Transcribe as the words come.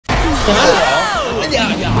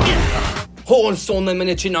Ho sona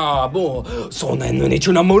menecina bo sona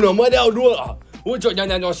menecina mono model我就讲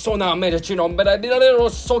那手拿没得去弄，没得你那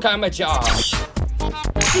手看没去啊。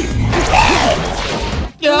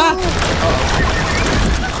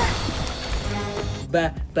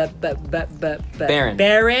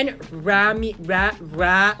Baron Rami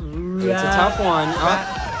It's a tough one.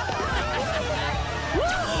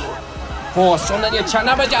 我手拿你抢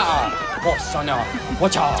那不家，我手拿我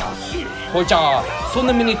家，我家手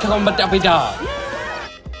拿你看不到不家。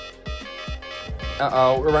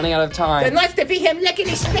Uh-oh, we're running out of time. Then let's defeat him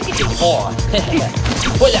lickety splickety. Oh,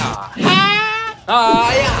 voila!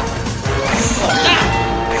 Yeah!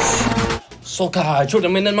 Soka, chuta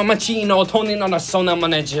minen mamachino, Tony non a sona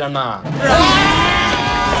managema.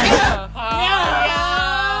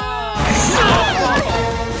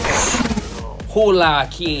 Hula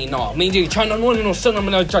kino, meaning China no sona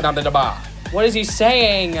managema. What is he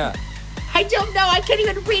saying? I don't know, I can't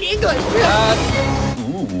even read English.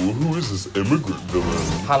 Who is this immigrant villain?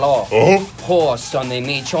 Hello. Oh? Oh, son, they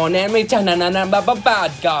need your name.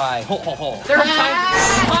 Bad guy. Ho, ho, ho. Third time.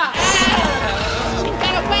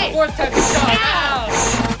 Get away. Fourth time.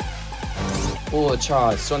 Oh,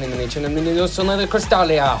 Charles, son, they need your name. Son, the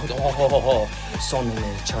Crystalia. Ho, ho, ho, ho. Son, they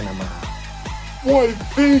need your name. Why,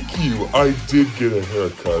 thank you. I did get a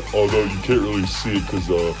haircut, although you can't really see it because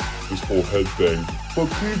this whole head thing. But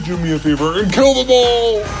please do me a favor and kill them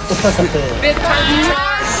all! Fifth time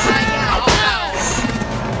charge!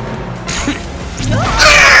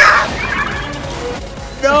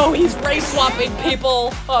 No, he's race swapping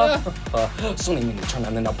people. Sonny mini turn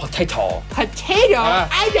on a potato. Potato?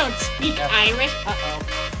 I don't speak Irish.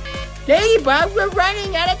 Ladybug, we're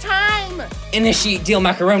running out of time. Initiate deal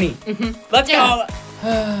macaroni. Let's go.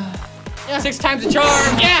 6 times the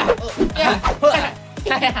charm.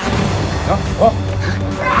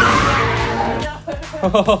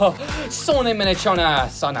 Sonny mini chona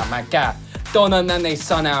sana maka. Dona nane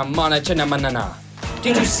sana mana chana manana.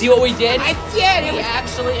 Did you see what we did? I did. We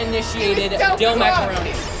actually initiated so Dill cool.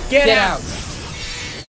 Macaroni. Get out.